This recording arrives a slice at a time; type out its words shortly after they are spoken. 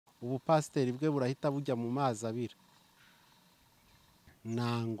ubupasiteri bwe burahita bujya mu mazi abira.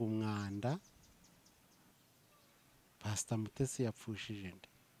 Nanga umwanda. Pastor Mutesi yapfushije nde?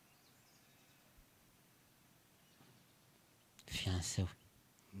 fiancé we.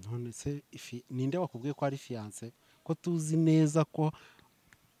 None se ninde wakubwiye ko ari fiancé? Ko tuzi neza ko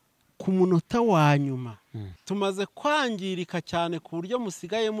ku munota wa nyuma tumaze kwangirika cyane ku buryo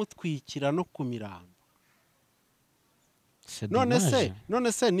musigaye mutwikira no ku mirambo.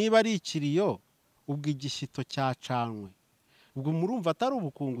 None se niba ari ikiriyo ubwo igishyito cyacanwe, ubwo murumva atari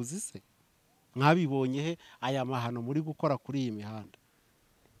ubukunguzi se? Mwabibonye he aya mahano muri gukora kuri iyi mihanda?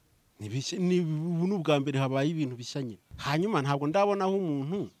 Ni ubwa mbere habaye ibintu bishya nyine. Hanyuma ntabwo ndabonaho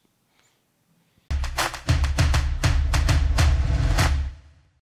umuntu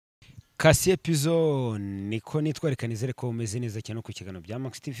Kasi epizo niko nitwereka, nizere ko umeze neza cyane ku kiganiro bya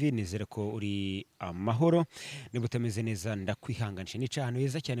Max TV, nizere ko uri amahoro. Niba utameze neza ndakwihanganisha. Ni ahantu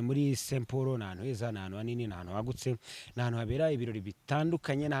heza cyane muri Semporo, ni ahantu heza, ni ahantu hanini, ni ahantu hagutse, ni ahantu habera ibirori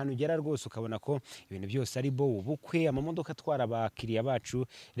bitandukanye, ni ahantu ugera rwose ukabona ko ibintu byose ari bo, ubukwe, amamodoka atwara abakiriya bacu,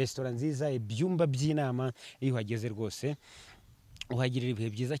 restaurant nziza, ibyumba by'inama. Iyo uhageze rwose uhagirira ibihe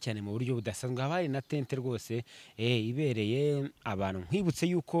byiza cyane mu buryo budasanzwe. Habaye na tente rwose ibereye abantu. Nkwibutse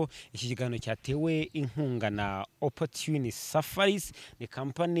yuko iki kiganiro cyatewe inkunga na Opportunity Safaris, ni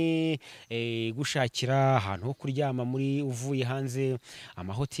company gushakira ahantu ho kuryama muri uvuye hanze,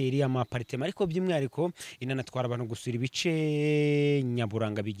 amahoteli, amaparitema, ariko by'umwihariko inanatwara abantu gusura ibice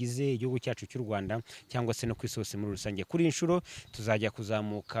nyaburanga bigize igihugu cyacu cy'u Rwanda cyangwa se no ku isose muri rusange. Kuri inshuro tuzajya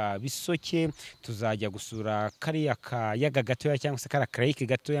kuzamuka Bisoke, tuzajya gusura kariya kayaga gatoya cyangwa se karakarayike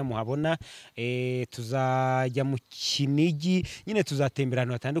gatoya muhabona, tuzajya mu Kinigi, nyine tuzatembera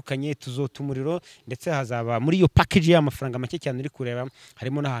ahantu hatandukanye, tuzota umuriro, ndetse hazaba muri iyo package y'amafaranga make cyane uri kureba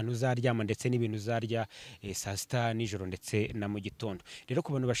harimo n'ahantu uzaryama ndetse n'ibintu uzarya saa sita nijoro ndetse na mu gitondo. Rero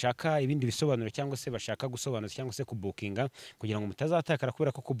ku bantu bashaka ibindi bisobanuro cyangwa se bashaka gusobanuza cyangwa se kubukinga kugira ngo mutazatakara,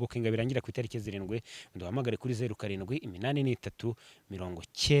 kubera ko kubukinga birangira ku itariki 7, nduhamagare kuri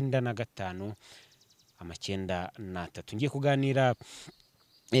 078395 93. Ngiye kuganira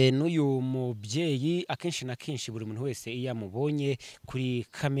n'uyu mubyeyi. Akenshi na kenshi buri muntu wese iyo amubonye kuri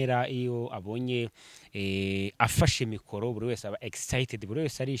kamera, iyo abonye afashe mikoro, buri wese aba excited, buri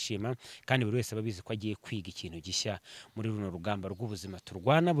wese arishima, kandi buri wese aba bizi ko agiye kwiga ikintu gishya muri runo rugamba rw'ubuzima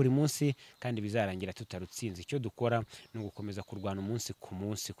turwana buri munsi, kandi bizarangira tutarutsinze. Icyo dukora ni ugukomeza kurwana umunsi ku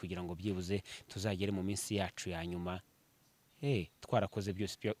munsi kugira ngo byibuze tuzagere mu minsi yacu ya nyuma twarakoze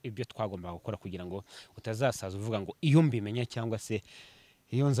byose ibyo twagombaga gukora, kugira ngo utazasaza uvuga ngo iyo mbimenya cyangwa se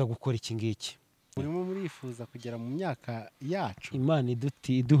iyo nza gukora iki ngiki. Urimo murifuza kugera mu myaka yacu Imana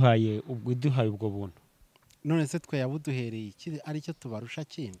iduhaye ubwo buntu. None se twe yabuduhereye iki ari cyo tubarusha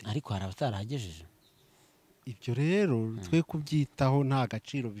kindi? Ariko hari abatarahagejeje. Ibyo rero twe kubyitaho nta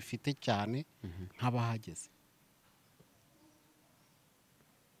gaciro bifite cyane nk'abahageze.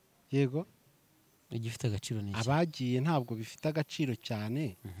 Yego, igifite agaciro ni iki? Abagiye ntabwo bifite agaciro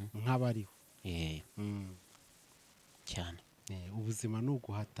cyane nk'abariho. Cyane. Ubuzima ni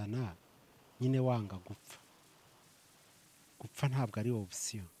uguhatana nyine, wanga gupfa. Gupfa ntabwo ari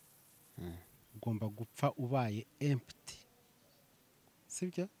option. Ugomba gupfa ubaye empty,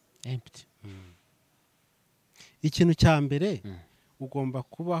 sibyo? Empty. Ikintu cya mbere ugomba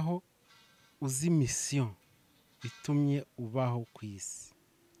kubaho uzi mission itumye ubaho ku isi.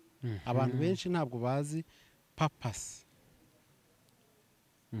 Abantu benshi ntabwo bazi purpose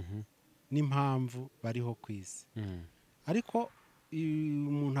n'impamvu bariho ku isi, ariko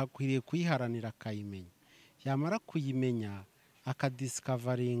umuntu akwiriye kuyiharanira akayimenya. Yamara kuyimenya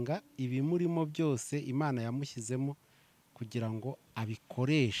akadiscoveringa ibimurimo byose Imana yamushyizemo kugira ngo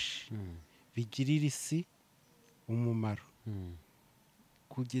abikoreshe bigirire isi umumaro,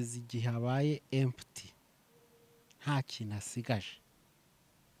 kugeza igihe abaye empty, nta kintu asigaje.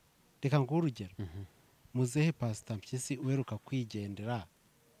 Reka nguhe urugero. Muzehe Pastor Mpyisi uheruka kwigendera,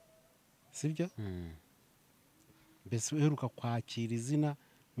 sibyo? Mbese uheruka kwakira izina,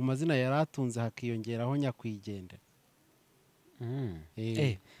 mu mazina yaratunze hakiyongeraho nyakwigendera.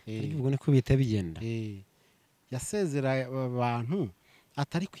 Ubwo niko bita bigenda. Yasezera abantu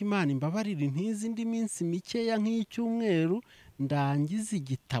atari ko Imana imbabarira ntizindi minsi mikeya nk'icyumweru ndangiza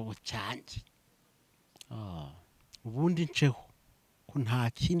igitabo cyanjye, ubundi nceho ko nta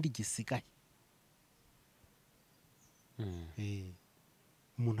kindi gisigaye.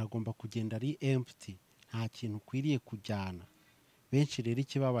 Umuntu agomba kugenda ari empty, nta kintu ukwiriye kujyana. Benshi rero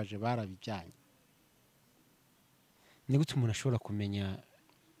ikibabaje barabijyanye. Ni gute umuntu ashobora kumenya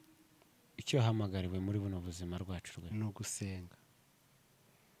icyo yahamagariwe muri buno buzima rwacu? Ni ugusenga.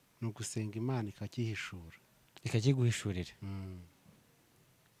 Ni ugusenga Imana ikakihishura, ikakiguhishurira.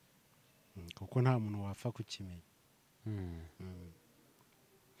 kuko nta muntu wapfa kukimenya.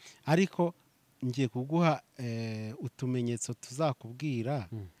 Ariko ngiye kuguha utumenyetso tuzakubwira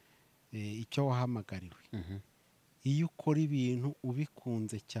icyo wahamagariwe. Iyo ukora ibintu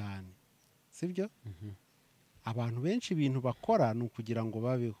ubikunze cyane, sibyo? Abantu benshi ibintu bakora ni ukugira ngo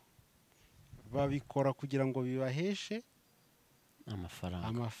babeho, babikora kugira ngo bibaheshe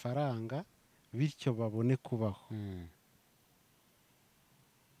amafaranga bityo babone kubaho.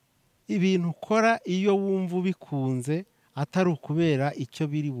 Ibintu ukora iyo wumva ubikunze atari ukubera icyo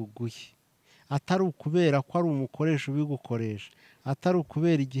biri buguhe, atari ukubera ko ari umukoresha ubigukoresha, atari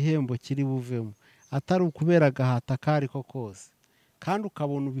ukubera igihembo kiri buvemo, atari ukubera agahata kari ko kose, kandi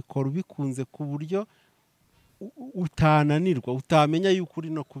ukabona ubikora ubikunze ku buryo utananirwa, utamenya yuko uri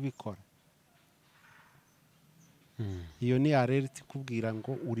no kubikora. Iyo ni alert ikubwira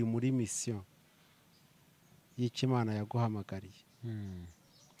ngo uri muri mission y'icyo Imana yaguhamagariye.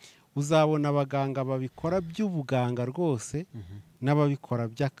 Uzabona abaganga babikora by'ubuganga rwose n'ababikora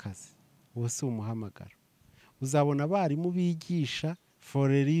by'akazi, bose umuhamagaro. Uzabona abarimu bigisha for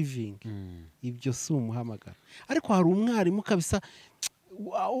a living, ibyo si umuhamagaro. Ariko hari umwarimu kabisa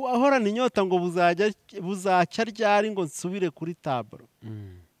ahorana inyota ngo buzacya ryari ngo nsubire kuri taburo.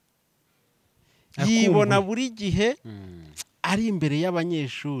 Yibona buri gihe ari imbere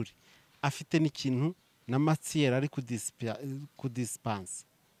y'abanyeshuri afite n'ikintu na matiyeri ari kudisipansa.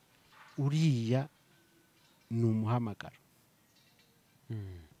 Uriya ni umuhamagaro,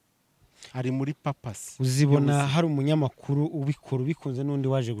 ari muri papasi. Uzibona hari umunyamakuru ubikora ubikunze n'undi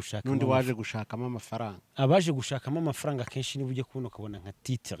waje gushakamo amafaranga. Abaje gushakamo amafaranga kenshi niba ujye kubona ukabona nka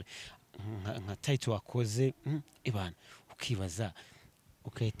titre, nka title wakoze ibana, ukibaza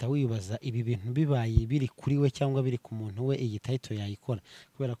ukahita wibaza ibi bintu bibaye biri kuri we cyangwa biri ku muntu we, iyi title yayikora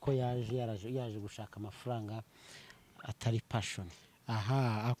kubera ko yaje gushaka amafaranga atari passion.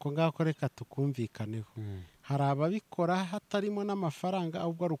 Ako ngako reka tukumvikaneho. Hari ababikora hatarimo n'amafaranga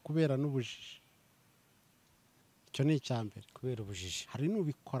ahubwo ari ukubera n'ubujiji. Icyo ni icyambere, kubera ubujiji. Hari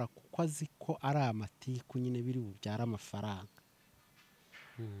n'ubikora kuko azi ko ari amatiku nyine biri bubyara amafaranga.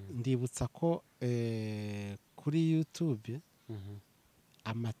 Ndibutsa ko kuri YouTube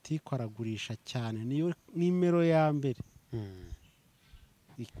amatiku aragurisha cyane, niyo numero ya mbere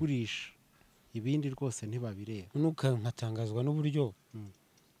igurisha, ibindi rwose ntibabireba. Nuka nkatangazwa n'uburyo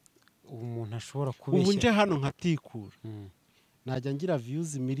umuntu ashobora kubeshya. Ubu nje hano nkatikura najya ngira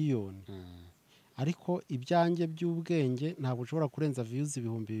views miliyoni, ariko ibyanjye by'ubwenge ntabwo ushobora kurenza views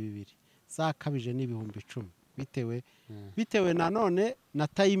 2,000, zakabije n'ibihumbi 10, bitewe nanone na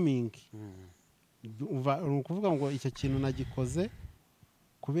timing. Ukuvuga ngo icyo kintu nagikoze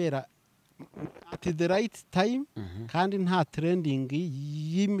kubera at the right time, kandi nta trending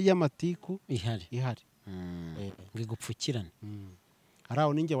y'amatiku ihari. Ngigupfukirana.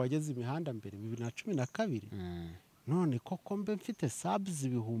 Haraho ninjye wageze imihanda mbere 2012, none koko mbe mfite subs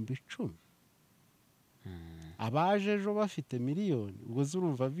 10,000. Abaje ejo bafite miliyoni, ubwo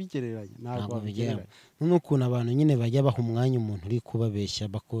zurumva bigereranya? Ntabwo bigereranya. N'ukuntu abantu nyine bajya baha umwanya umuntu uri kubabeshya,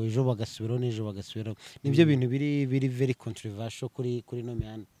 ejo bagasubiraho n'ejo bagasubiraho. Nibyo bintu biri very controversial kuri no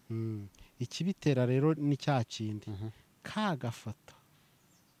mihanda. Ikibitera rero ni cya kindi kagafoto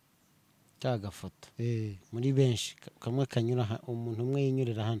muri benshi kamwe kanyura, umuntu umwe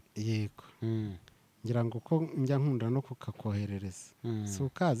yinyurira hano. Yego, ngira ngo ko njya nkunda no kukakoherereza. Si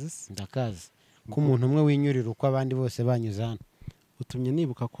ukazi se? Ndakazi ko umuntu umwe winyurira uko abandi bose banyuze hano. Utumye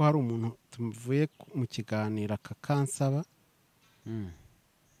nibuka ko hari umuntu tuvuye mu kiganiro akakansaba,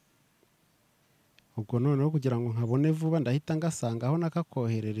 ubwo noneho kugira ngo nkabone vuba ndahita ngasanga aho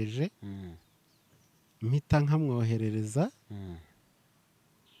nakakoherereje, mpita nkamwoherereza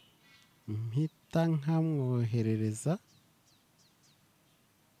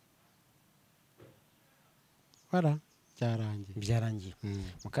byarangiye.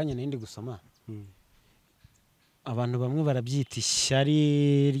 Mu kanya nindi gusoma abantu bamwe barabyita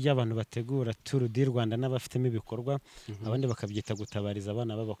ishyari ry'abantu bategura Tour du Rwanda n'abafitemo ibikorwa, abandi bakabyita gutabariza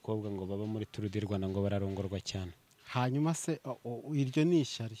abana b'abakobwa ngo baba muri Tour du Rwanda ngo bararongorwa cyane. Hanyuma se iryo ni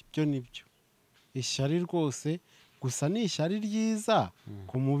ishyari? Byo nibyo ishyari rwose, gusa ni ishyari ryiza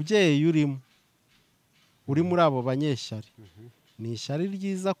ku mubyeyi uri muri abo banyeshyari. Ni ishyari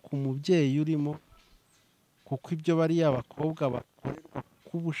ryiza ku mubyeyi urimo, kuko ibyo bariya abakobwa bakorerwa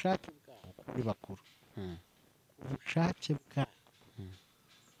ku bushake bwabo kuri bakuru, ubushake bwabo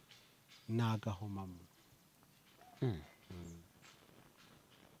ni agahomamunwa.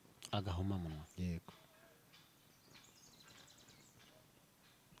 Agahomamunwa, yego,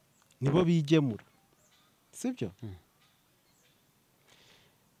 nibo bigemura, sibyo?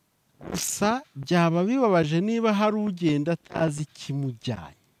 Gusa byaba bibabaje niba hari ugenda atazi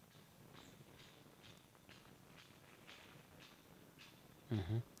ikimujyanye.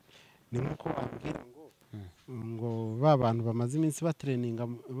 ni nk'uko wambwira ngo ba bantu bamaze iminsi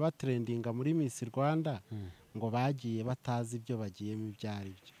batrendinga muri Miss Rwanda ngo bagiye batazi ibyo bagiyemo ibyo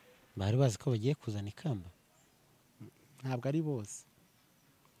ari byo. bari bazi ko bagiye kuzana ikamba? Ntabwo ari bose.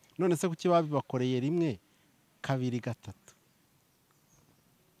 None se kuki babibakoreye rimwe kabiri gatatu?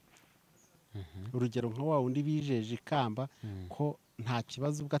 Urugero nka wa wundi bijeje ikamba ko nta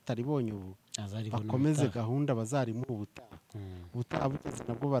kibazo ubwo ataribonye ubu bakomeze gahunda bazarimu ubutaha bugeze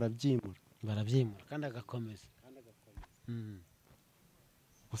nabwo barabyimura kandi agakomeza.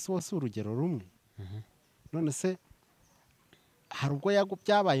 gusa wose urugero rumwe. None se hari ubwo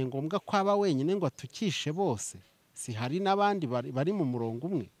byabaye ngombwa ko aba wenyine ngo atukishe bose? Si hari n'abandi bari mu murongo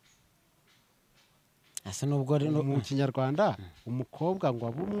umwe? asa nubwo mu Kinyarwanda umukobwa ngo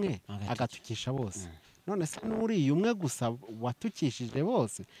abumwe agatukisha bose. None se n'uriye umwe gusa watukishije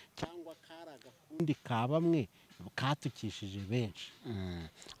bose cyangwa kari agakundi ka bamwe katukishije benshi?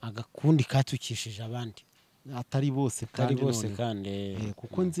 agakundi katukishije abandi atari bose kandi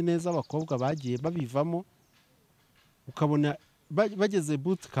kuko nzi neza abakobwa bagiye babivamo ukabona bageze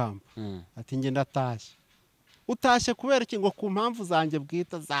boot camp ati nge ndatashye. Utashye kubera iki? Ngo ku mpamvu zanjye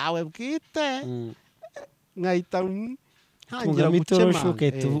bwite zawe bwite. Nkahita ntangira gukemanga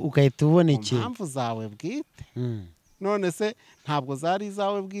ukahita ubona iki impamvu zawe bwite. None se ntabwo zari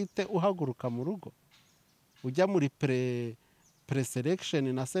izawe bwite uhaguruka mu rugo ujya muri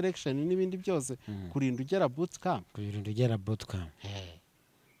pre-selection na selection n'ibindi byose kurinda ugera boot camp? kurinda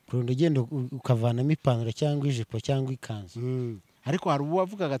ugenda ukavanamo ipantaro cyangwa ijipo cyangwa ikanzu. Ariko hari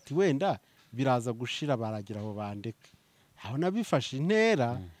uwavugaga ati wenda biraza gushira baragira aho bandeke. Aho nabifashe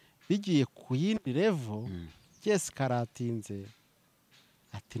intera bigiye ku yindi level yes karatinze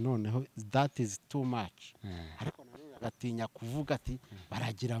ati noneho that is too much. Ariko nanone agatinya kuvuga ati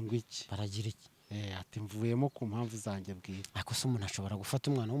baragira ngo iki? Ati mvuyemo ku mpamvu zanjye bwite. Ako se umuntu ashobora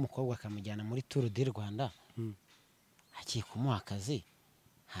gufata umwana w'umukobwa akamujyana muri Tour du Rwanda agiye kumuha akazi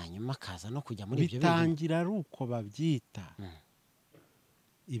hanyuma akaza no kujya muri ibyo bitangira ari uko babyita.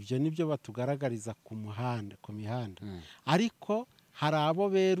 Ibyo nibyo batugaragariza ku mihanda. Ariko hari abo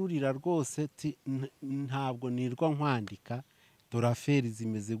berurira rwose ntabwo nirwa nkwandika dore aferi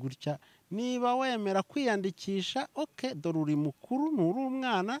zimeze gutya. Niba wemera kwiyandikisha dore uri mukuru nturi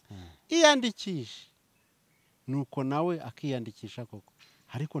umwana iyandikisha. Nuko nawe akiyandikisha koko.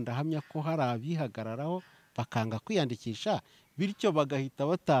 Ariko ndahamya ko hari abihagararaho bakanga kwiyandikisha bityo bagahita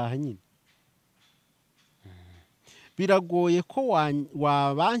bataha nyine. Biragoye ko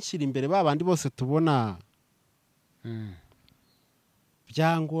wabanshyira imbere babandi bose tubona.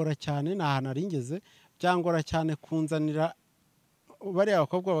 Byangora cyane n'ahantu aringeze. Byangora cyane kunzanira bari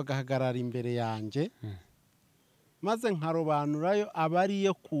abakobwa bagahagarara imbere yanjye maze nkarobanurayo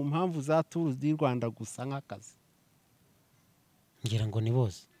abariyo ku mpamvu za Tour du Rwanda gusa nk'akazi. ngira ngo ni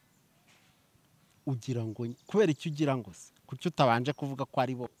bose. Ugira ngo kubera icyo ugira ngo se kuki utabanje kuvuga ko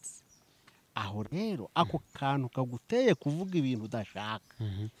ari bose? Aho rero ako kantu kaguteye kuvuga ibintu udashaka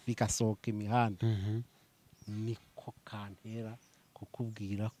bigasohoka imihanda niko kantera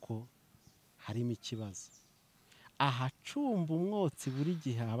kukubwira ko harimo ikibazo. Ahacumba umwotsi buri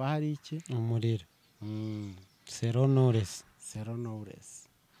gihe haba hari iki? Umuriro. Zero knowless.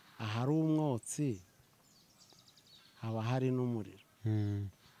 Ahari umwotsi haba hari n'umuriro.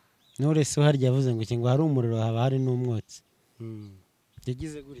 Knowless harya yavuze ngo ngo hari umuriro haba hari n'umwotsi.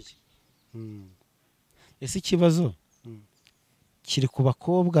 Yagize gutya. Ese ikibazo kiri ku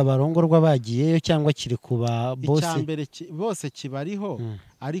bakobwa barongorwa bagiyeyo cyangwa kiri ku ba bose? Icyambere bose kibariho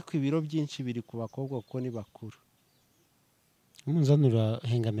ariko ibiro byinshi biri ku bakobwa kuko ni bakuru. Umunzanura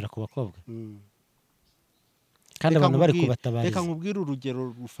hengamira ku bakobwa. Kandi abantu bari kubatabariza. Reka nkubwire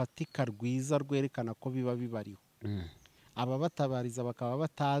urugero rufatika rwiza rwerekana ko biba bibariho. Aba batabariza bakaba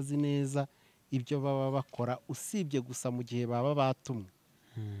batazi neza ibyo baba bakora usibye gusa mu gihe baba batumwe.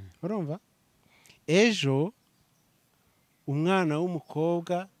 Urumva? Ejo umwana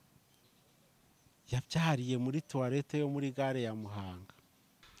w'umukobwa yabyariye muri toilette yo muri gare ya Muhanga.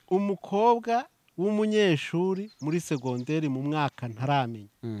 Umukobwa w'umunyeshuri muri segonderi mu mwaka ntaramenya.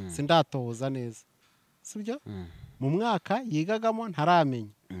 Sindatohoza neza. Sibyo? Mu mwaka yigagamo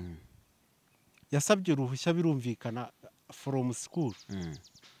ntaramenya. Yasabye uruhushya birumvikana from school.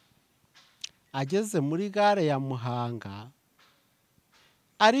 Ageze muri gare ya Muhanga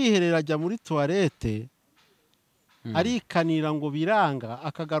ariherera ajya muri toilette arikanira ngo biranga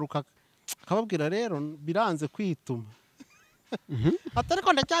akagaruka akababwira rero biranze kwituma. Atari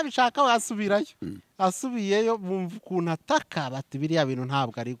ko ndacyabishaka wasubirayo. Asubiyeyo bumva ukuntu ataka bati biriya bintu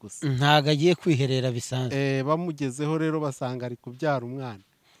ntabwo ari gusa. Ntago agiye kwiherera bisanzwe. Bamugezeho rero basanga ari kubyara umwana.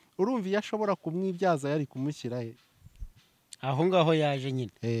 Urumva iyo ashobora kumwibyaza yari kumushyira he? aho ngaho yaje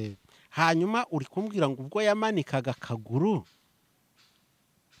nyine. hanyuma uri kumbwira ngo ubwo yamanikaga akaguru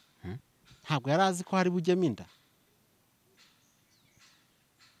ntabwo yari azi ko hari bujyemo inda.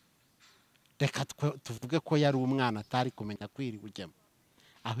 reka tuvuge ko yari umwana atari kumenya ko iri bujyemo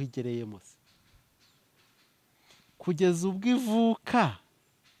aho igereyemo se. kugeza ubwo ivuka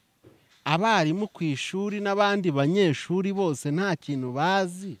abarimu ku ishuri n'abandi banyeshuri bose nta kintu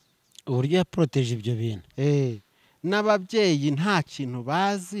bazi uburyo yaporoteje ibyo bintu. n'ababyeyi nta kintu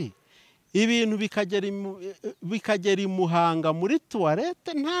bazi, ibintu bikagera i Muhanga muri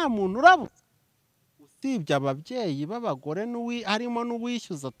tuwarete nta muntu urabutse usibye ababyeyi b'abagore harimo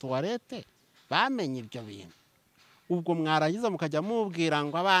n'uwishyuza tuwarete bamenye ibyo bintu. ubwo mwarangiza mukajya mubwira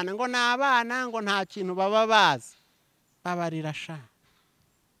ngo abana ngo ni abana ngo nta kintu baba bazi. babarira sha,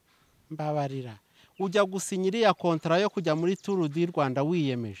 mbabarira. ujya gusinya iriya kontara yo kujya muri turu di Rwanda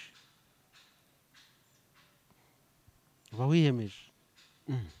wiyemeje, uba wiyemeje.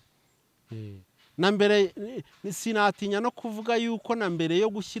 na mbere sinatinya no kuvuga yuko na mbere yo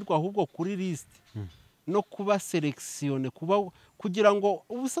gushyirwa ahubwo kuri lisite no kuba selekisiyone kugira ngo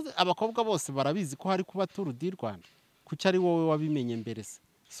abakobwa bose barabizi ko hari kuba turu di Rwanda, kuki ari wowe wabimenye mbere se?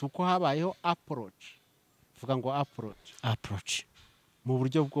 si uko habayeho aporoci, vuga ngo aporoci mu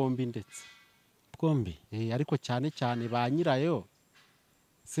buryo bwombi ndetse bwombi, ariko cyane cyane ba nyirayo,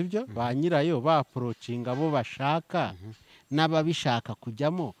 sibyo? ba nyirayo baporocinga abo bashaka n'ababishaka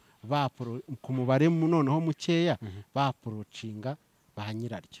kujyamo ku mubare noneho mukeya baporocinga ba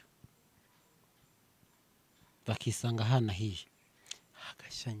nyiraryo bakisanga hanahiye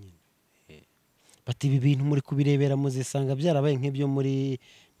hagashya nyine. bati ibi bintu muri kubirebera muzisanga byarabaye nk'ibyo muri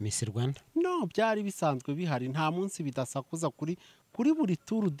Miss Rwanda. no, byari bisanzwe bihari, nta munsi bidasakuza kuri buri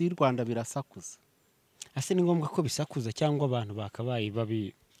turu di Rwanda birasakuza. ase ni ngombwa ko bisakuza cyangwa abantu bakabaye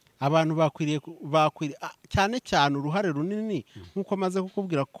abantu bakwiriye cyane cyane uruhare runini nk'uko maze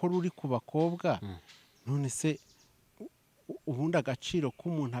kukubwira ko ruri ku bakobwa. none se ubundi agaciro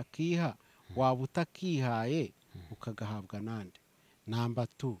k'umuntu akiha waba utakihaye ukagahabwa nande? namba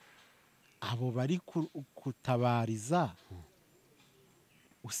tu abo bari kutabariza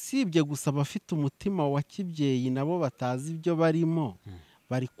usibye gusa abafite umutima wa kibyeyi nabo batazi ibyo barimo,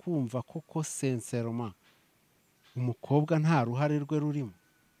 bari kumva koko senseroma umukobwa nta ruhare rwe rurimo.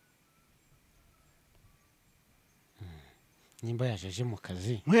 nimba yajeje mu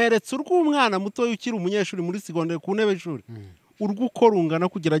kazi nkweretse urw'umwana muto ukiri umunyeshuri muri segonderi ku ntebe y'ishuri, urw'uko rungana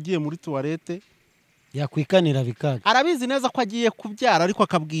kugira agiye muri tuwarete yakwikanira bikaga. arabizi neza ko agiye kubyara ariko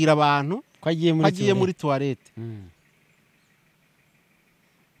akabwira abantu ko agiye muri tuwarete.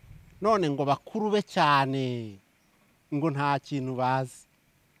 none ngo bakuru be cyane ngo nta kintu bazi.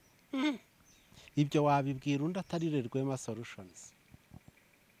 ibyo wabibwira undi atari Rwema Solutions?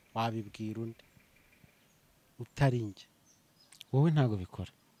 wabibwira undi utari njye? wowe ntago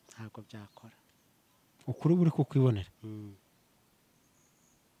bikora, ntago byakora. ukuri buri kukwibonera.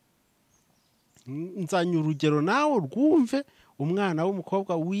 nzanye urugero nawe rwumve. umwana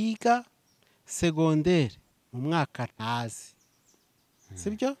w'umukobwa wiga segonderi mu mwaka ntazi,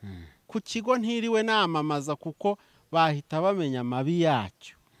 sibyo? ku kigo ntiriwe namamaza kuko bahita bamenya amabi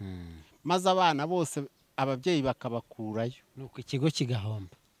yacyo, maze abana bose ababyeyi bakabakurayo, nuko ikigo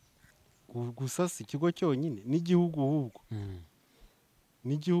kigahomba. gusa si ikigo cyonyine, n'igihugu ahubwo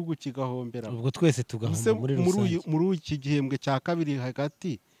n'igihugu kigahombera. ubwo twese tugahomba muri rusange. muri iki gihembwe cya kabiri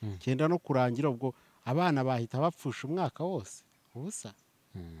hagati cyenda no kurangira, ubwo abana bahita bapfusha umwaka wose ubusa.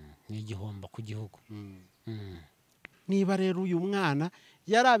 ni igihombo ku gihugu. niba rero uyu mwana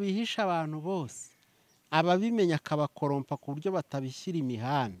yarabihisha abantu bose, ababimenya akabakorompa ku buryo batabishyira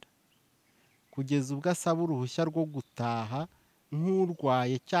imihanda, kugeza ubwo asaba uruhushya rwo gutaha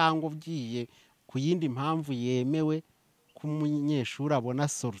nk'urwaye cyangwa ugiye ku yindi mpamvu yemewe ko umunyeshuri abona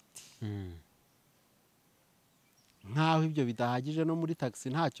soruti. nk'aho ibyo bidahagije no muri tagisi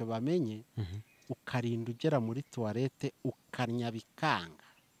ntacyo bamenye, ukarinda ugera muri tuwarete ukanya bikanga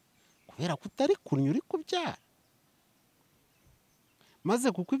kubera ko utari kunywa uri kubyara,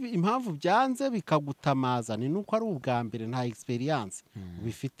 maze kuko impamvu byanze bikagutamaza ni nuko ari ubwa mbere nta egisperiyanse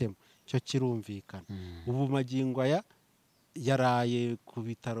ubifitemo, cyo kirumvikana. ubu magingo aya yaraye ku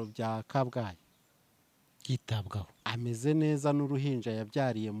bitaro bya Kabgayi yitabwaho, ameze neza, n'uruhinja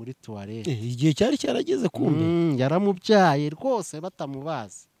yabyariye muri tuwarete. igihe cyari cyarageze kumbe yaramubyaye rwose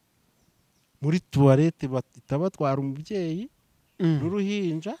batamubazi muri tuwarete, bahita batwara umubyeyi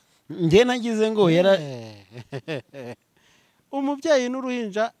n'uruhinja. njye nagize ngo umubyeyi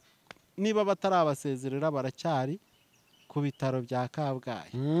n'uruhinja niba batarabasezerera baracyari ku bitaro bya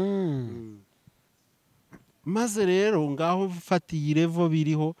Kabgayi. maze rero ngaho fatiye irevo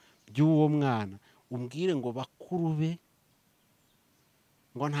biriho by'uwo mwana, umbwire ngo bakuru be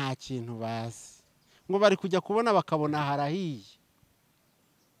ngo nta kintu bazi, ngo bari kujya kubona bakabona harahiye,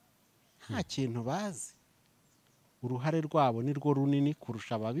 nta kintu bazi. Uruhare rwabo ni rwo runini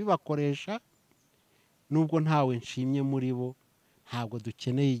kurusha ababibakoresha, nubwo ntawe nshimye muri bo. Ntabwo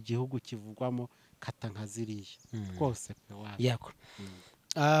dukeneye igihugu kivugwamo kata nka ziriya rwose pe wawe. yako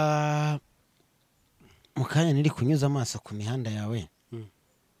mu kanya niri kunyuza amaso ku mihanda yawe,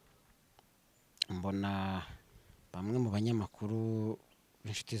 mbona bamwe mu banyamakuru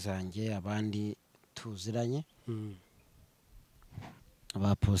b'inshuti zanjye, abandi tuziranye,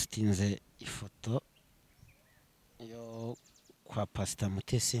 bapositinze ifoto yo kwa Pastor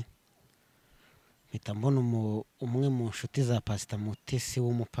Mutesi. Mpita mbona umwe mu nshuti za Pastor Mutesi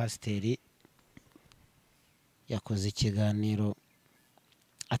w'umupasiteri yakoze ikiganiro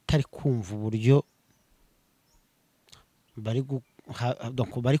atari kumva uburyo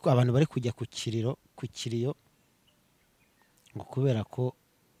abantu bari kujya ku kiriyo ngo kubera ko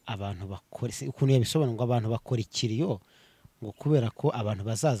abantu bakora, ukuntu yabisobanura ngo abantu bakora ikiriyo ngo kubera ko abantu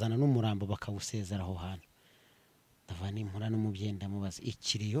bazazana n'umurambo bakawusezera aho hantu. Ndavana impura n'umubyeyi ndamubaza,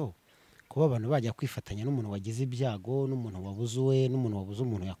 ikiriyo kuba abantu bajya kwifatanya n'umuntu wagize ibyago, n'umuntu wabuze uwe, n'umuntu wabuze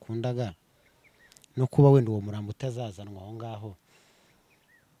umuntu yakundaga, no kuba wenda uwo murambo utazazanwa aho ngaho,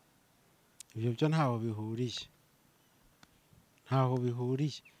 ibyo byo ntaho bihuriye, ntaho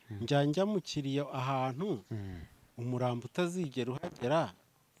bihuriye. Njya mu kiriyo ahantu umurambo utazigera uhagera,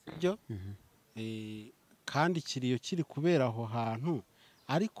 sibyo? Kandi ikiriyo kiri kubera aho hantu,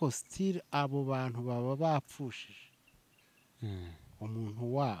 ariko still abo bantu baba bapfushije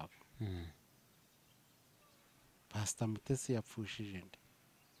umuntu wabo. Pastor Mutesi yapfushije nde?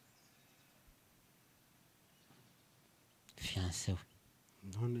 fiancé we.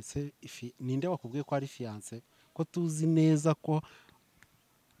 None se ninde wakubwiye ko ari fiancé? Ko tuzi neza ko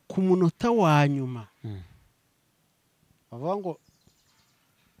ku munota wa nyuma bavuga ngo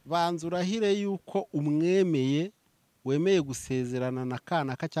banza urahire yuko umwemeye, wemeye gusezerana na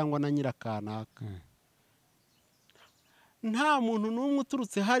kanaka cyangwa na nyirakanaka. Nta muntu n'umwe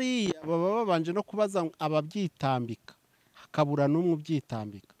uturutse hariya baba babanje no kubaza ababyitambika, hakabura n'umwe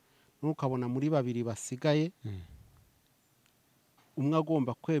ubyitambika. Ntukabona muri babiri basigaye umwe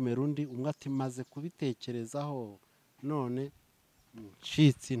agomba kwemera undi, umwe ati maze kubitekerezaho none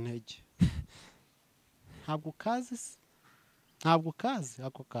ncitse intege. Ntabwo kazi se, ntabwo kazi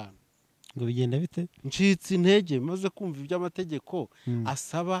ako kantu ngo bigenda bite? Ncitse intege maze kumva iby'amategeko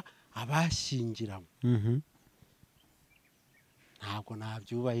asaba abashyingiramo. Ntabwo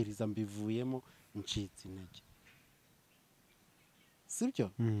nabyubahiriza, mbivuyemo, ncitse intege,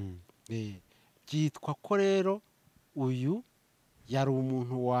 sibyo? Byitwa ko rero uyu yari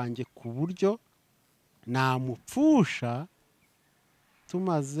umuntu wanjye ku buryo namupfusha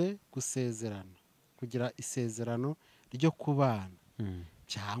tumaze gusezerana, kugira isezerano ryo kubana,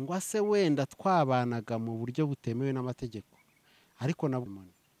 cyangwa se wenda twabanaga mu buryo butemewe n'amategeko, ariko nabo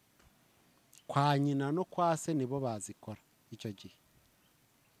kwa nyina no kwa se nibo bazikora icyo gihe.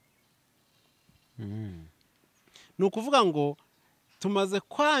 Ni ukuvuga ngo tumaze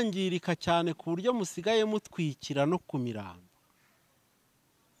kwangirika cyane ku buryo musigaye mutwikira no ku mirambo.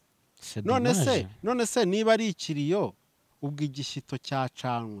 None se niba ari ikiriyo, ubwo igishyito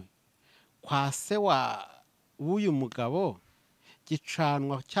cyacanwe kwa se w'uyu mugabo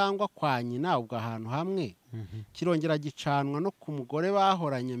gicanwa, cyangwa kwa nyina ubwo ahantu hamwe, kirongera gicanwa no ku mugore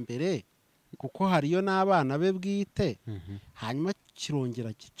bahoranye mbere kuko hariyo n'abana be bwite, hanyuma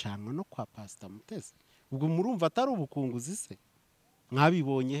kirongera gicanwa no kwa Pastor Mutesi. Ubwo murumva atari ubukunguzi se?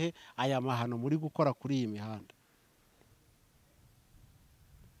 Mwabibonye he aya mahano muri gukora kuri iyi mihanda?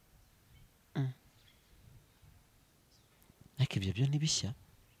 Ariko ibyo byo ntibishya,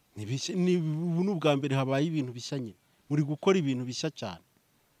 ubu ni ubwa mbere habaye ibintu bishya nyine, muri gukora ibintu bishya cyane.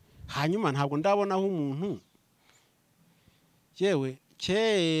 Hanyuma ntabwo ndabonaho umuntu, yewe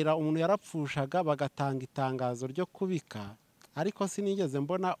kera umuntu yarapfushaga bagatanga itangazo ryo kubika, ariko sinigeze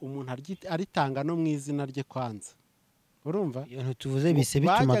mbona umuntu aritanga no mu izina rye kwanza. Urumva? Iyo tuvuze bise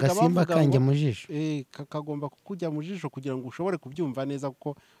bituma agasimba kanjya mu jisho. Kagomba kukujya mu jisho kugira ngo ushobore kubyumva neza,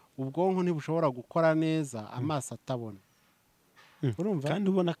 kuko ubwonko ntibushobora gukora neza amaso atabona. Urumva? Kandi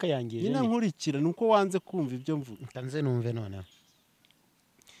ubona kayangije. Nyine nkurikira nuko wanze kumva ibyo mvuga. Kanze numve noneho.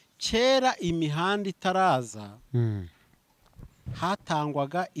 Kera imihanda itaraza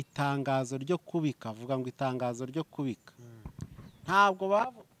hatangwaga itangazo ryo kubika, vuga ngo itangazo ryo kubika. Ntabwo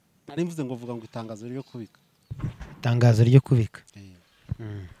nari mvuze ngo vuga ngo itangazo ryo kubika. Itangazo ryo kubika.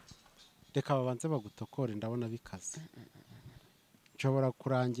 Reka babanze bagutokore, ndabona bikaze. Nshobora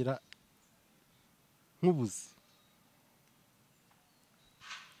kurangira nk'ubuzi.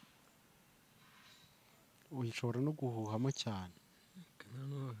 Uyishobora no guhuhamo cyane.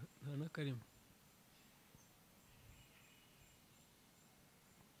 nta n'akarimo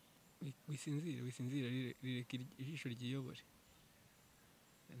wisinzira rireka ijisho ryiyobore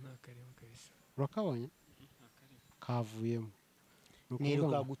nta karimo kabisa urakabonye kavuyemo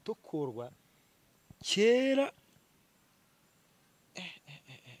niruka gutokorwa kera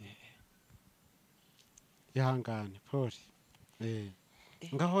ihangane Paul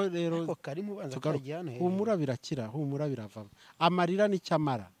ngaho rero karimo banza humura birakira humura birava amarira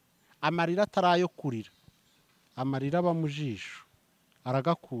n'icyamara amarira atarayo kurira amarira aba mu jisho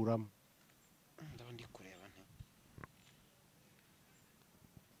aragakuramo ndabandi kureba nte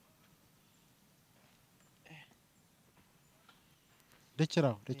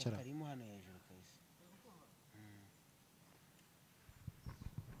rekeraho karimo hano hejuru kabisa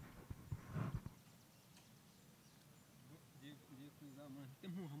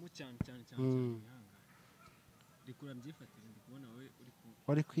rikura mbyifatira ndi kubona wowe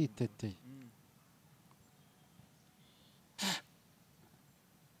wari kwiteteye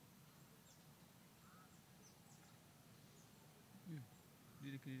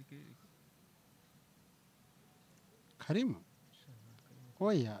karimo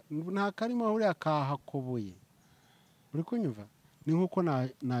oya nta karimo huriya kahakoboye uri kunyumva ni nk'uko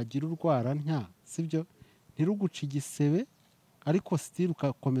nagira urwara ntya sibyo ntiruguce igisebe ariko sitiri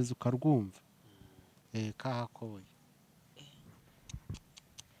ugakomeza ukarwumva kahakoboye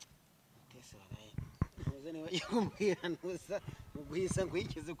mu guhisa ngo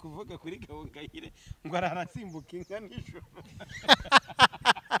yigeze kuvuga kuri Gahongayire ngo arasimbuka inka nijoro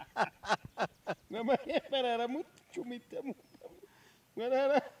n'amahembe aramucumita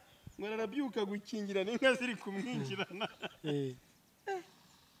ngo arabyuka gukingira n'inka ziri kumwinjirana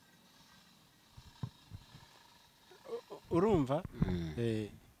urumva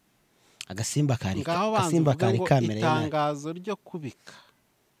agasimba kari kamere itangazo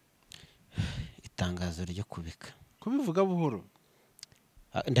ryo kubika kubivuga buhoro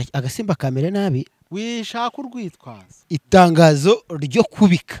agasimba kamere nabi wishaka urwitwaza itangazo ryo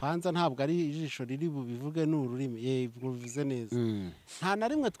kubika kwanza ntabwo ari ijisho riri bubivuge n'ururimi yego bivuze neza nta na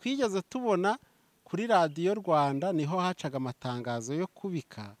rimwe twigeze tubona kuri radiyo Rwanda niho hacaga amatangazo yo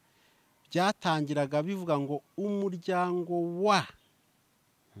kubika byatangiraga bivuga ngo umuryango wa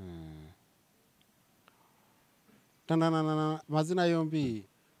amazina yombi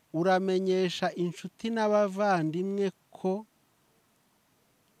uramenyesha inshuti n'abavandimwe ko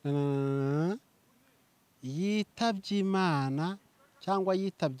yitabye Imana cyangwa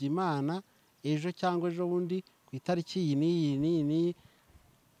yitabye Imana ejo cyangwa ejo bundi ku itariki iyi n'iyi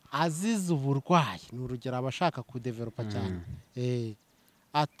azize uburwayi ni urugero abashaka kudevelopa cyane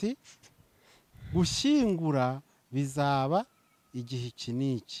ati gushyingura bizaba igihe iki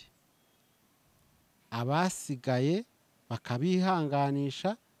n'iki abasigaye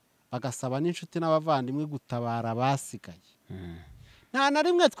bakabihanganisha bagasaba n'inshuti n'abavandimwe gutabara abasigaye nta na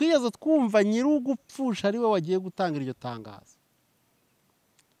rimwe twigeze twumva nyir'ugupfusha ari we wagiye gutanga iryo tangazo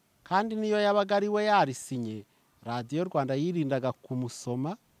kandi niyo yabaga ari we yarisinye radiyo Rwanda yirindaga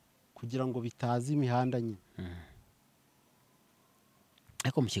kumusoma kugira ngo bitaze imihanda nyine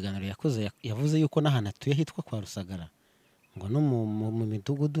ariko mu kiganiro yakoze yavuze yuko n'ahantu atuye hitwa kwa Rusagara ngo no mu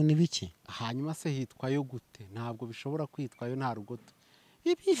midugudu n'ibiki hanyuma se hitwayo gute ntabwo bishobora kwitwayo nta rugoto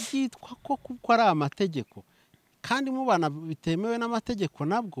ibi byitwa ko kuko ari amategeko kandi mu bana bitemewe n'amategeko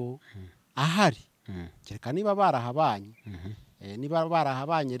nabwo ahari kereka niba barahabanye niba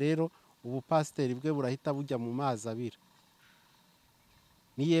barahabanye rero ubu pasiteri bwe burahita bujya mu mazi abira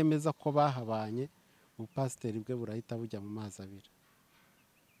niyemeza ko bahabanye ubu pasiteri bwe burahita bujya mu mazi abira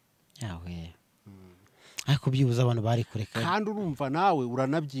yawe ariko byibuze abantu bari kureka kandi urumva nawe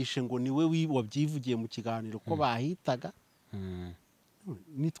uranabyishe ngo niwe wabyivugiye mu kiganiro ko bahitaga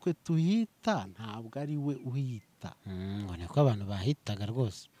nitwe tuhita ntabwo ari we uhita ngo niko abantu bahitaga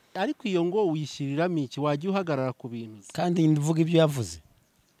rwose ariko iyo ngo uyishyiriramo iki wajya uhagarara ku bintu kandi mvuga ibyo yavuze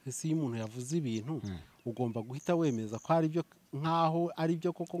ese iyo umuntu yavuze ibintu ugomba guhita wemeza ko ari byo nkaho ari byo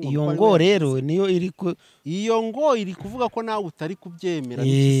koko iyo ngo rero niyo iyo ngo iri kuvuga ko nawe utari kubyemera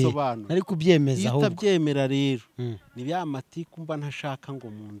n'igisobanuro ari kubyemeza ahubwo utabyemera rero ni bya matiku mba ntashaka ngo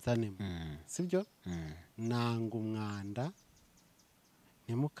munzanemo sibyo nanga umwanda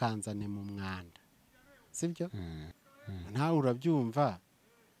ntimukanzane mu mwanda sibyo nawe urabyumva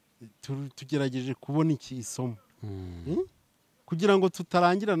tugerageje kubona iki isomo kugira ngo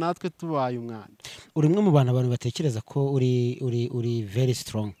tutarangira natwe tubaye umwanda uri umwe mu bantu batekereza ko uri very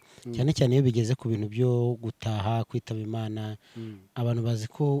strong cyane cyane iyo bigeze ku bintu byo gutaha kwitaba Imana abantu bazi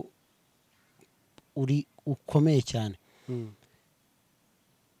ko uri ukomeye cyane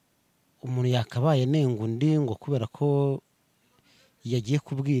umuntu yakabaye nenga undi ngo kubera ko yagiye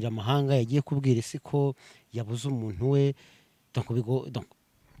kubwira amahanga, yagiye kubwira isi ko yabuze umuntu we,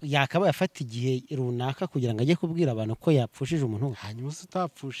 yakaba yafata igihe runaka kugira ngo ajye kubwira abantu ko yapfushije umuntu we. hanyuma se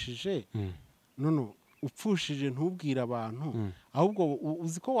utapfushije none upfushije ntubwire abantu, ahubwo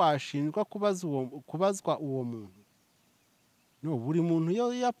uzi ko washinjwa kubazwa uwo muntu. No, buri muntu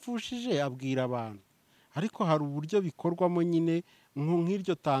iyo yapfushije abwira abantu, ariko hari uburyo bikorwamo nyine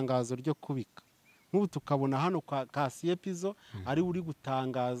nk'iryo tangazo ryo kubika. Nk'ubu tukabona hano kwa Kasiye Pizo ari uri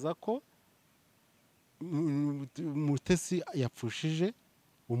gutangaza ko Mutesi yapfushije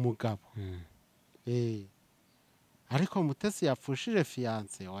umugabo. Ariko Mutesi yapfushije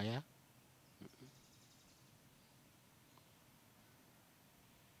fiance oya.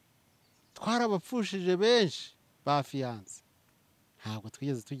 Twarabapfushije benshi ba fiance, ntabwo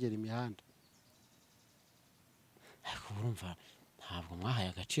twigeze tugera imihanda. ariko urumva ntabwo mwahaye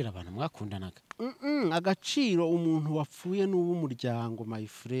agaciro abantu mwakundanaga. Agaciro umuntu wapfuye n'uw'umuryango, my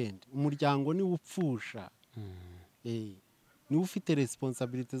friend. Umuryango niwe upfusha, niwe ufite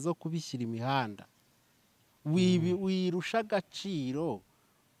responsibility zo kubishyira imihanda. Wirusha agaciro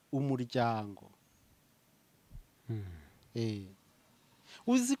umuryango.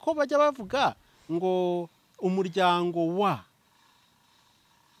 Uzi ko bajya bavuga ngo umuryango wa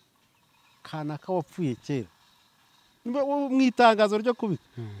kanaka wapfuye kera, mu itangazo ryo kubika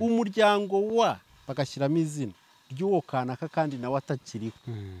umuryango wa bagashyiramo izina ry'uwo kanaka kandi nawe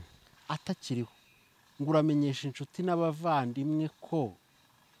atakiriho ngo uramenyesha inshuti n'abavandimwe ko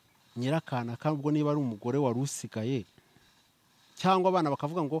nyirakanaka, ubwo niba ari umugore wari usigaye cyangwa abana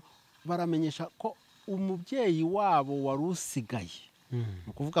bakavuga ngo baramenyesha ko umubyeyi wabo wari usigaye, ni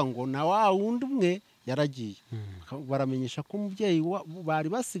ukuvuga ngo na wa wundi umwe yaragiye, baramenyesha ko umubyeyi bari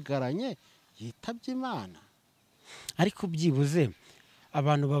basigaranye yitabye Imana. ariko byibuze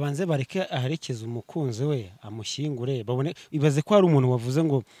abantu babanze bareke aherekeza umukunzi we amushyingure, babone ibaze ko hari umuntu wavuze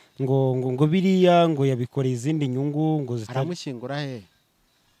ngo biriya ngo yabikoreye izindi nyungu ngo aramushyingura he?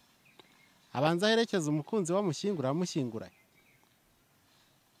 Abanza aherekeza umukunzi wamushyingura, amushyingura he?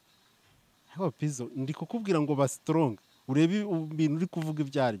 Ariko Pizo ndi kukubwira ngo ba strong, urebe ibintu uri kuvuga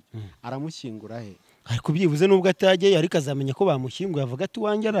ibyari aramushyingura he? ariko byibuze nubwo atajyayo ariko azamenya ko bamushyinguye, avuga ati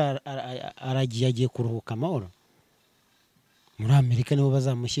wanjye aragiye, agiye kuruhuka amahoro. Muri Amerika nibo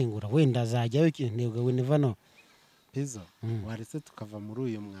bazamushyingura, wenda azajyayo intego we never know. Pizo waretse tukava muri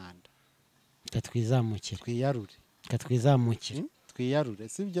uyu mwanda, katwizamukire, twiyarure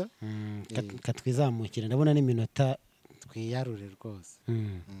sibyo? katwizamukire, ndabona n'iminota, twiyarure rwose.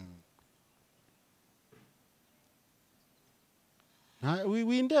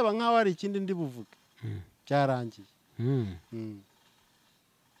 Windeba nk'aho hari ikindi ndi buvuge, byarangiye.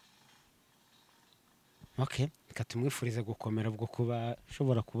 Okay, katumwifurize gukomera bwo kuba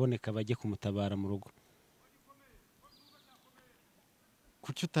ashobora kuboneka bajye kumutabara mu rugo.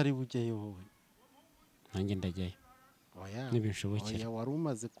 Kuki utari bujyeyo wowe? Nanjye ndajyayo. Oya, nibinshobokera. Oya, wari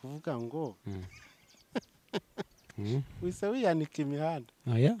umaze kuvuga ngo wise wiyanika imihanda.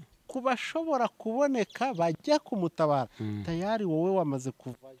 Oya, kuba ashobora kuboneka bajya kumutabara, tayari wowe wamaze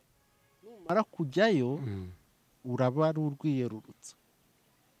kuvayo. Numara kujyayo uraba ari urwiyerurutso.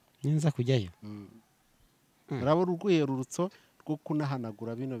 ninza kujyayo uraba ari urwiyerurutso rwo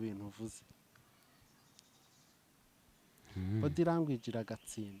kunahanagura bino bintu uvuze. Body language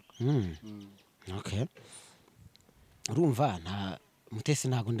iragatsindwa. Okay, urumva nta Mutesi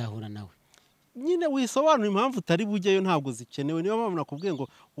ntago ndahura nawe. Nyine wisobanura impamvu utari bujyeyo ntabwo zikenewe. Niyo mpamvu nakubwiye ngo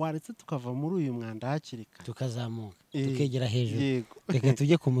waretse tukava muri uyu mwanda hakiri kare, tukazamuka tukegera hejuru. Yego. Reka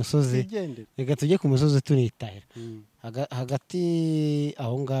tujye ku musozi, reka tujye ku musozi tunitahira. Hagati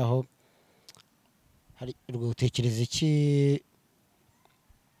aho ngaho hari utekereza iki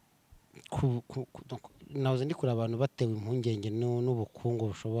nahoze ndi kure abantu batewe impungenge n'ubukungu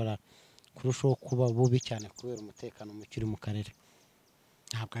bushobora kurushaho kuba bubi cyane kubera umutekano muke uri mu karere?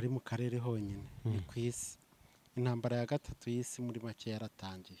 Ntabwo ari mu karere honyine, ni ku isi. Intambara ya gatatu y'isi muri make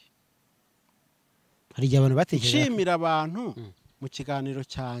yaratangiye. Hari igihe abantu batekereza, nshimira abantu mu kiganiro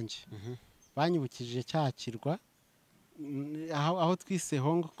cyanjye banyibukije cyakirwa aho twise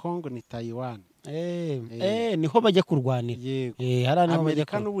Hong Kong ni Taiwan. niho bajya kurwanira. Yego.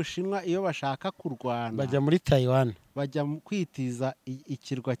 Amerika n'Ubushinwa iyo bashaka kurwana bajya muri Taiwan, bajya kwitiza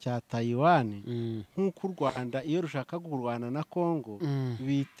ikirwa cya Taiwan. Nk'uko u Rwanda iyo rushaka kurwana na Kongo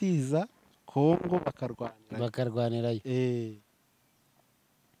bitiza Kongo bakarwanirayo.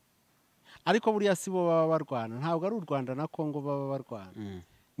 Ariko buriya si bo baba barwana, ntabwo ari u Rwanda na Kongo baba barwana.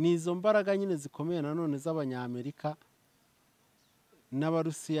 Ni izo mbaraga nyine zikomeye nanone z'Abanyamerika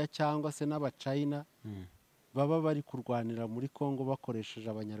n'Abarusiya cyangwa se n'Abachina baba bari kurwanira muri Kongo bakoresheje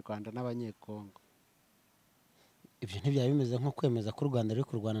Abanyarwanda n'Abanyekongo. ibyo ntibyaba bimeze nko kwemeza ko u Rwanda ruri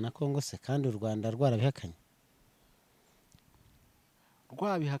kurwana na Kongo se kandi u Rwanda rwarabihakanye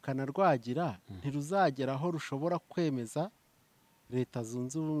rwabihakana rwagira ntiruzagera aho rushobora kwemeza leta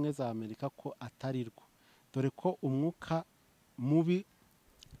zunze ubumwe za Amerika ko atari rwo dore ko umwuka mubi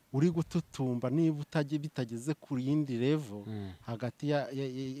uri gututumba niba bitageze ku yindi level hagati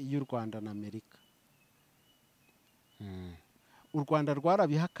y'u Rwanda na Amerika. U Rwanda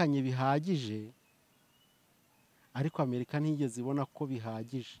rwarabihakanye bihagije ariko Amerika ntigeze ibona ko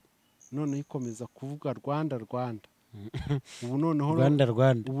bihagije none ikomeza kuvuga Rwanda ubu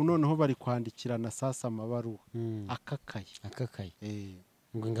noneho bari kwandikirana sasa amabaruwa akakaye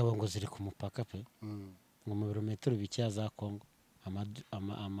ngo ingabo ngo ziri ku mupaka pe ngo mu birometero bike za Kongo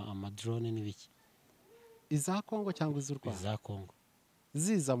amadrone n'ibiki iza Kongo cyangwa iz'u Rwanda iza Kongo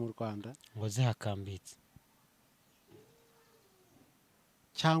ziza mu Rwanda ngo zihakambitse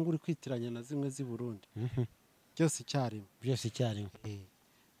cyangwa uri kwitiranya na zimwe z'i Burundi byose icyarimwe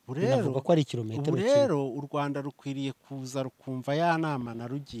binavuga ko ari kilometero rero u Rwanda rukwiriye kuza rukumva ya nama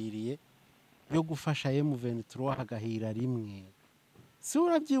narugiriye yo gufasha M23 hagahira rimwe si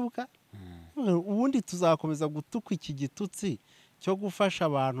urabyibuka ubundi tuzakomeza gutukwa iki gitutsi cyo gufasha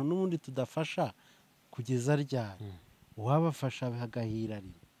abantu n'ubundi tudafasha kugeza ryari uwabafasha hagahira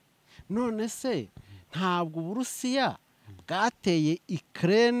rimwe none se ntabwo Uburusiya bwateye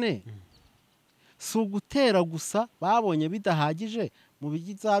Ukraine si ugutera gusa babonye bidahagije mu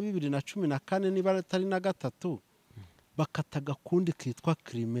bigi za 2014 niba atari na gatatu bakata gakundi kitwa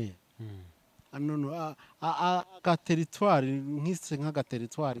Crimea ka territoire nk'ise nk'aga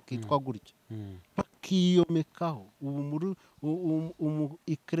territoire kitwa gutyo bakiyomekaho ubu muri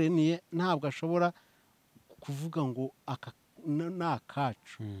Ukraine ntabwo ashobora kuvuga ngo aka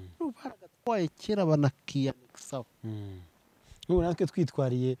nakacu baragatwaye kera banakiyameksaho n'ubu natwe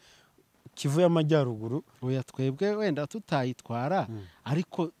twitwariye Kivu y'Amajyaruguru oya twebwe wenda tutayitwara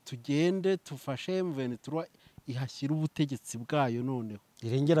ariko tugende tufashe M23 ihashyira ubutegetsi bwayo noneho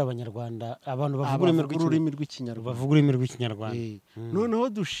irengera abanyarwanda abantu bavuga ururimi rw'ikinyarwanda noneho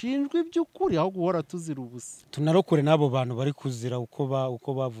dushinjwe iby'ukuri aho guhora tuzira ubusa tunarokore n'abo bantu bari kuzira uko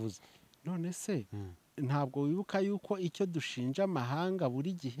bavuze none se ntabwo wibuka yuko icyo dushinja amahanga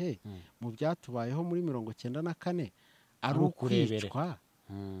buri gihe mu byatubayeho muri 94 ari ukwicwa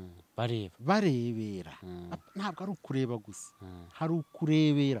barebera ntabwo ari ukureba gusa hari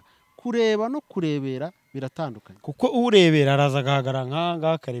ukurebera kureba no kurebera biratandukanye kuko urebera araza agahagarara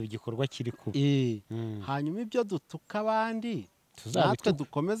nk'aha akareba igikorwa kiri kuba hanyuma ibyo dutuka abandi natwe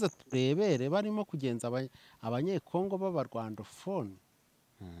dukomeze turebere barimo kugenza abanyekongo b'abarwandofone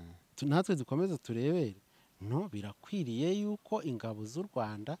natwe dukomeze turebere no birakwiriye yuko ingabo z'u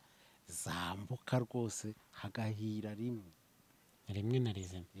Rwanda zambuka rwose hagahira rimwe na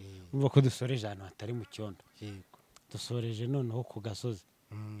rimwe urumva ko dusoreje ahantu hatari mu cyondo yego dusoreje noneho ku gasozi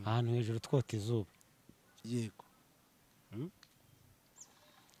ahantu hejuru twota izuba yego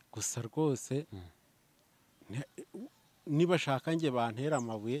gusa rwose niba shaka nge bantera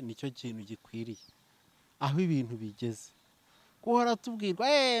amabuye nicyo kintu gikwiriye aho ibintu bigeze guhora tubwirwa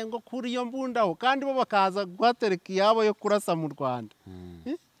ngo kuri iyo mbundaho kandi bo bakaza guhatereka iyabo yo kurasa mu Rwanda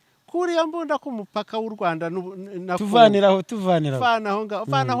kuri iyo mbunda ku mupaka w'u Rwanda na tuvaniraho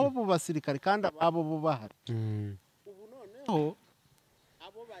vanaho mu basirikare kandi ababo bo bahari ubu noneho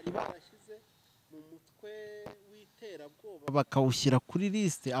abo bari barashyize mu mutwe w'iterabwoba bakawushyira kuri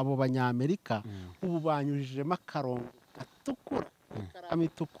liste abo banyamerika ubu banyujijemo akarongo gatukura ikaramu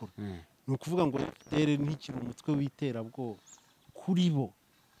itukura ni ukuvuga ngo FDR ntikiri umutwe w'iterabwoba kuri bo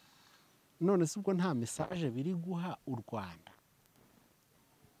none se ubwo nta message biri guha u Rwanda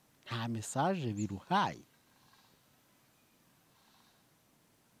nta message biruhaye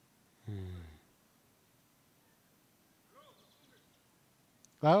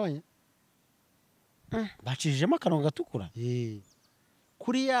babonye bacishijemo akarongo gatukura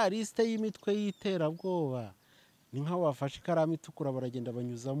kuri ya liste y'imitwe y'iterabwoba ni nkaho bafashe ikaramu itukura baragenda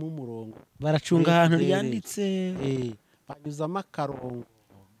banyuzamo umurongo baracunga ahantu ryanditse banyuzamo akarongo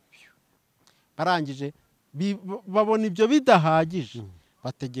barangije babona ibyo bidahagije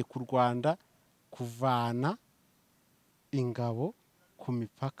bategeka u Rwanda kuvana ingabo ku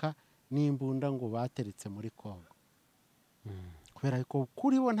mipaka n'imbunda ngo bateretse muri Kongo kubera ko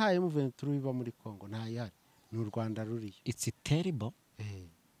kuri bo nta M23 biba muri Kongo nta yari ni u Rwanda ruriyo it's terrible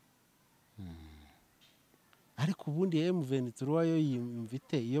ariko ubundi M23 yo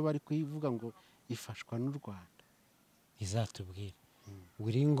yimvite iyo bari kuyivuga ngo ifashwa n'u Rwanda izatubwire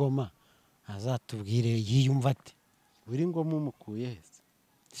wiri ngoma azatubwire yiyumva ati wiri ngoma umukuye hese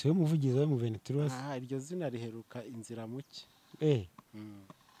siwe muvugizi wa M23 iryo zina riheruka inzira muke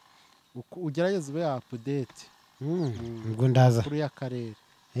ugerageza ube update ubwo ndaza kuri y'akarere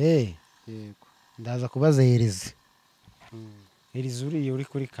yego ndaza kubaza Herizi Mm. Herizi uriya uri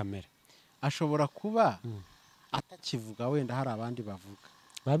kuri kamera ashobora kuba atakivuga wenda hari abandi bavuga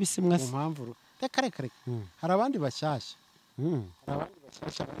babisimwa mu se mpamvu reka hari abandi bashyashya hari abandi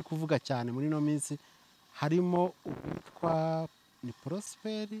bashyashya bari kuvuga cyane muri ino minsi harimo uwitwa ni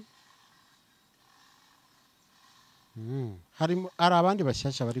Prosperi hari abandi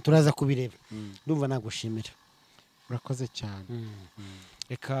bashyashya bari turaza kubireba ndumva nagushimira urakoze cyane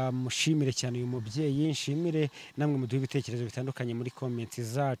reka mushimire cyane uyu mubyeyi nshimire namwe muduhe ibitekerezo bitandukanye muri comments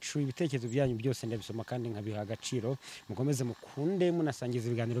zacu ibitekerezo byanyu byose ndabisoma kandi nkabiha agaciro mukomeze mukunde munasangiza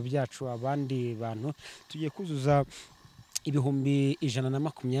ibiganiro byacu abandi bantu tugiye kuzuza ibihumbi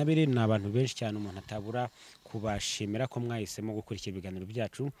 120 ni abantu benshi cyane umuntu atabura kubashimira ko mwahisemo gukurikira ibiganiro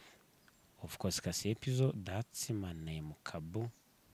byacu. Of course, kasi episode that's my name Kabu.